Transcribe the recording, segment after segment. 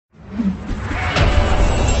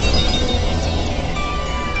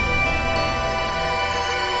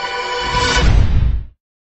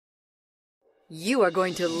You are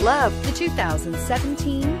going to love the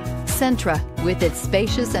 2017 Sentra. With its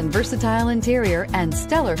spacious and versatile interior and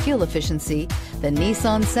stellar fuel efficiency, the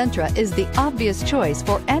Nissan Sentra is the obvious choice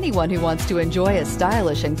for anyone who wants to enjoy a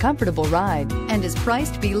stylish and comfortable ride and is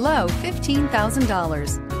priced below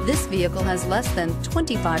 $15,000. This vehicle has less than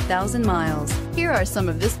 25,000 miles. Here are some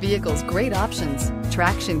of this vehicle's great options: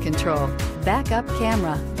 traction control, backup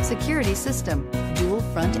camera, security system, dual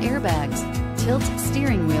front airbags, tilt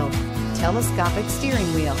steering wheel, telescopic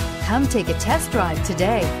steering wheel. Come take a test drive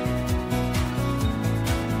today.